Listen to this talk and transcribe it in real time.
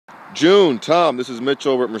June, Tom, this is Mitch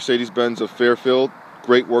over at Mercedes-Benz of Fairfield.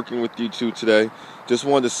 Great working with you two today. Just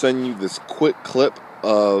wanted to send you this quick clip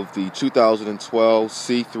of the 2012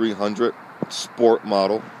 C300 Sport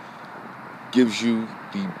model. Gives you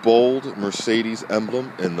the bold Mercedes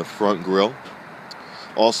emblem in the front grille.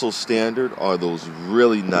 Also standard are those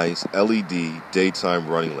really nice LED daytime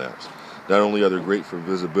running lamps. Not only are they great for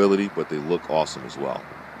visibility, but they look awesome as well.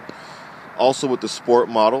 Also with the Sport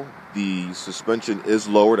model, the suspension is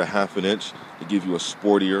lowered a ½ inch to give you a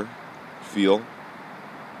sportier feel.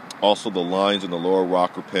 Also the lines in the lower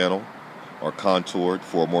rocker panel are contoured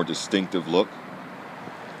for a more distinctive look.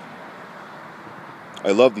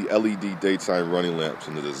 I love the LED daytime running lamps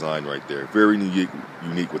in the design right there. Very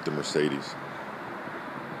unique with the Mercedes.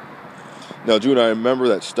 Now, June, I remember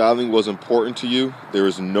that styling was important to you. There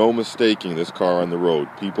is no mistaking this car on the road.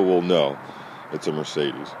 People will know it's a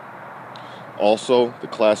Mercedes. Also, the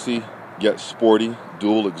classy yet sporty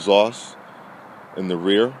dual exhaust in the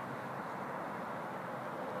rear.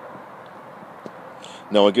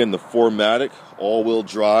 Now again, the 4MATIC all-wheel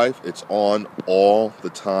drive, it's on all the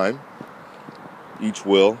time. Each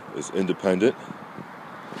wheel is independent.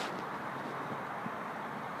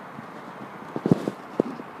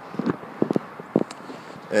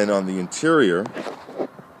 And on the interior,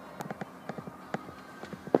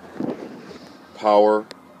 power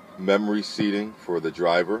memory seating for the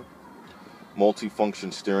driver,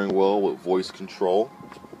 multi-function steering wheel with voice control,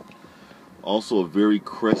 also a very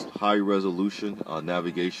crisp high-resolution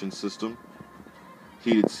navigation system,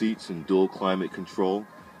 heated seats and dual climate control,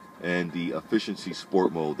 and the efficiency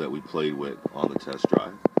sport mode that we played with on the test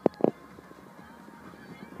drive.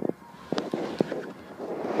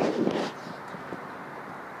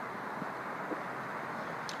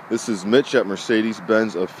 This is Mitch at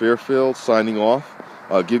Mercedes-Benz of Fairfield signing off.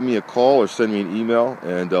 Give me a call or send me an email,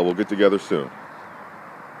 and we'll get together soon.